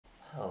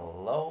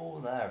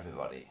Hello there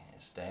everybody,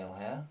 it's Dale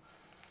here.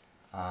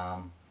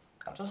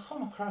 I've just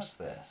come across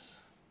this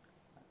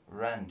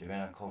Ren doing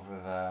a cover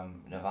of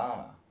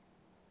Nirvana,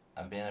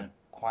 and being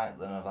quite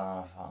the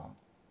Nirvana fan,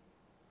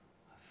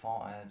 I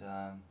thought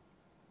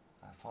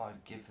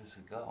I'd give this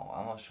a go.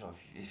 I'm not sure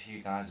if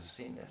you guys have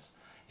seen this.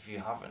 If you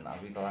haven't,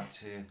 I'd be glad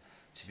to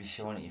be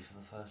showing it you for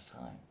the first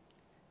time,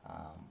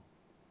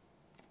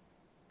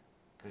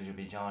 because you'll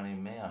be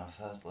joining me on a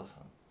first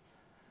listen.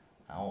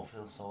 I won't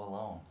feel so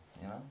alone,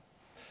 you know.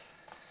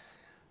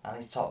 And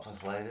he's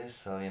topless, ladies,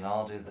 so you know,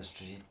 I'll do the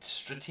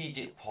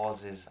strategic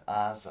pauses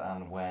as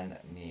and when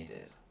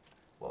needed.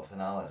 But for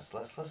now, let's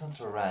listen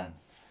to Ren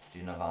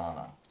do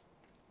Nirvana.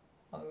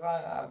 I've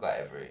got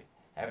every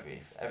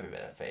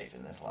bit of faith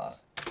in this lad.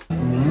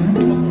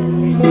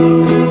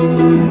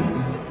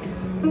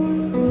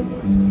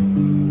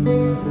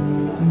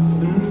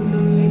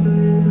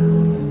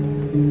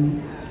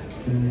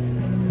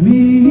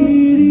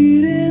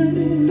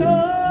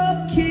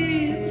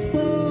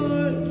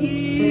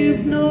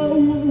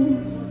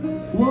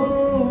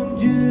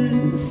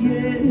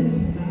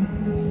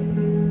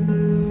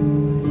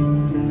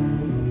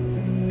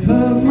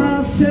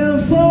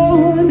 Myself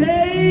on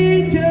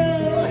angel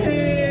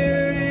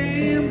hair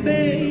and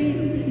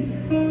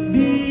baby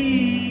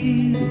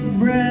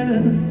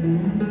breath.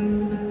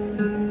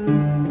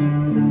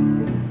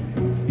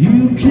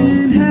 You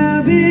can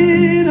have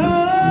it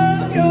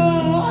all,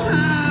 your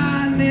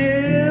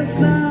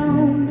highness.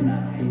 I'm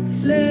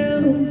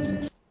left.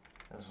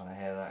 I just want to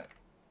hear that.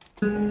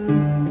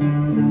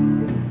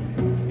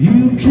 You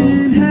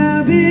can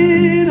have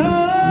it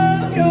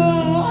all,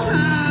 your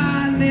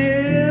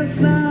highness.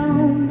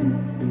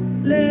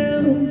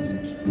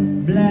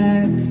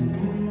 Black.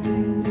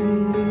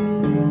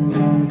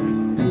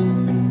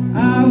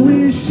 I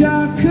wish I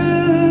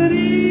could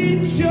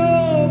eat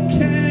your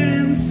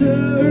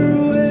cancer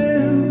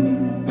when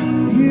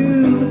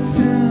you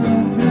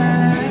turn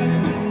black.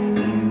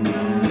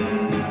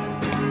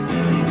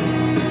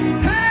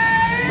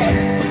 Hey,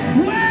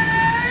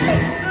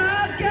 wait, I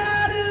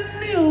got a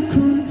new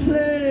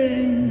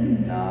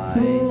complaint. Nice.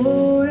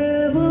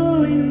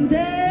 Forever in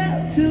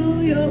debt to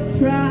your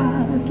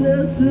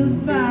priceless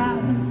advice.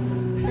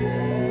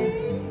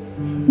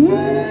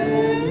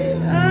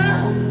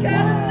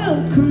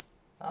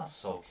 That's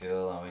so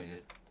cool, and we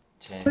just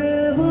changed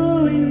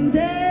Forever in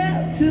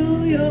debt to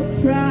your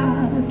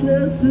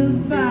priceless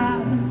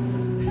advice.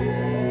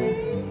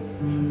 Hey,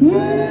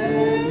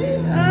 wait,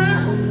 I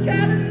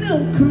got no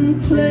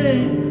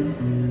complaint.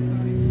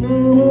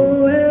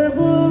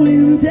 Forever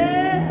in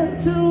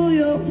debt to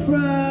your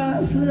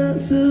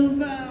priceless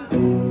advice.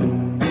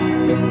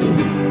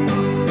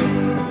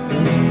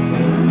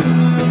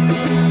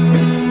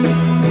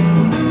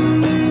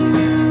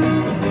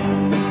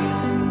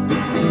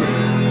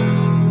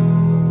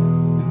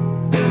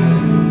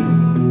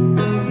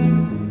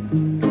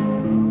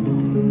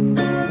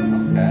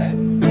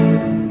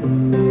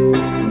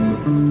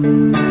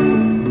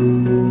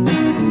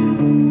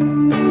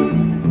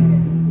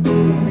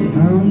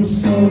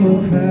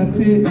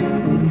 Happy,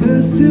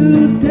 'cause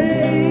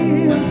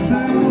today I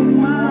found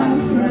my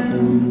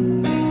friends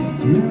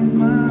in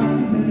my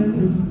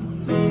head.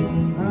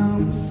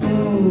 I'm so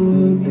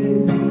ugly,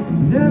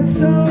 that's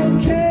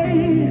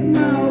okay,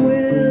 my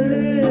will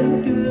is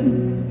good.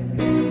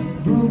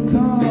 Broke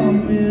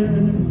arm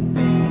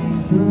in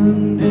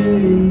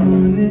Sunday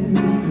morning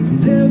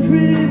is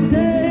every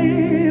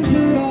day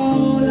for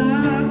all I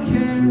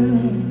care.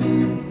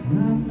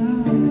 I'm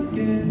not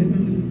scared,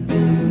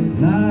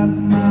 like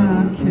my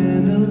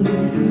candle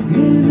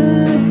in the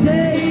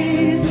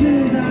days,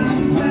 'cause I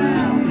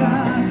found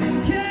God.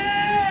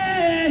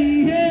 Yeah,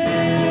 yeah,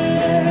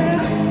 yeah,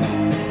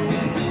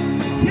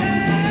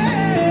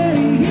 yeah,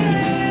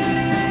 yeah,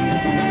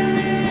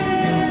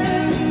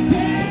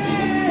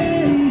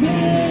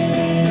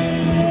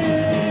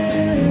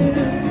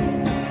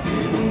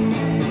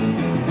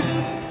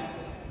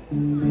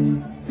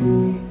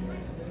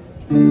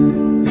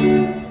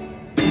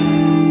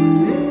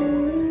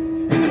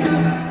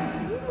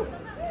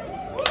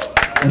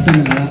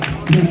 something like that.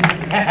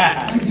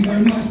 Thank you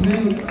very much,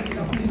 Bill. I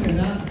appreciate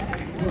that.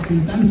 Got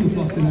some dental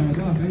floss in there as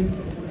well, I think.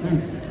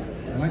 Thanks.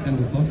 I like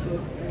dental floss.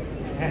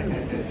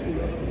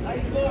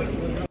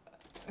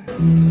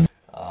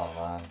 Oh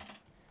man.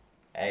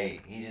 Hey,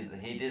 he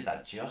did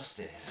that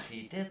justice. He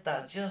did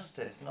that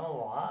justice, no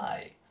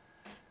lie.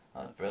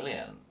 That was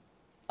brilliant.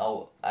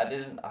 Oh, I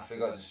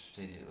forgot to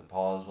strategically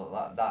pause,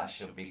 but that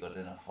should be good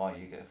enough for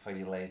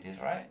you ladies,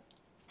 right?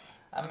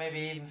 And maybe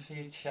even for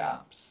you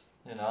chaps.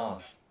 Who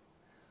knows?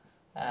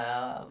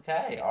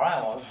 Okay,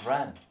 alright, well, it's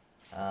Ren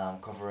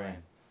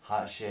covering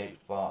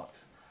Heart-Shaped Box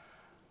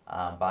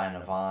by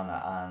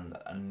Nirvana and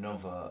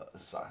another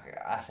song.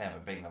 I say I'm a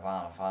big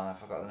Nirvana fan, I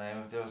forgot the name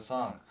of the other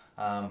song.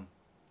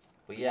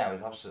 But yeah, it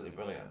was absolutely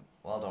brilliant.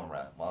 Well done,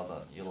 Ren, well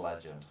done, you're a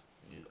legend.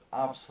 You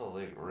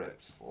absolute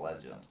ripped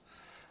legend.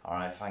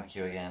 Alright, thank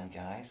you again,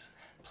 guys.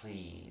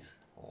 Please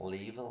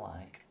leave a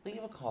like,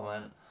 leave a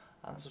comment,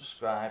 and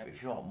subscribe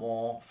if you want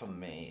more from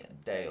me,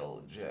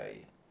 Dale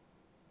J.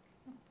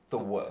 the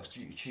worst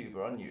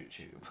YouTuber on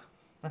YouTube.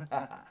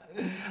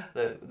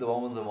 The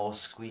one with the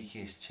most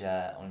squeakiest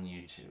chair on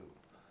YouTube.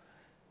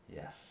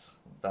 Yes,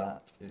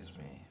 that is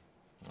me.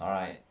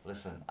 Alright,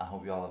 listen, I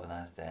hope you all have a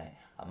nice day.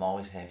 I'm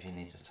always here if you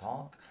need to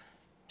talk.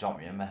 Drop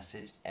me a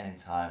message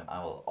anytime.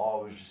 I will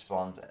always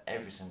respond to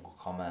every single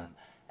comment,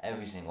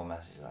 every single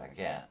message that I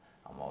get.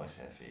 I'm always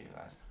here for you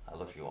guys. I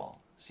love you all.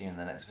 See you in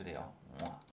the next video. Mwah.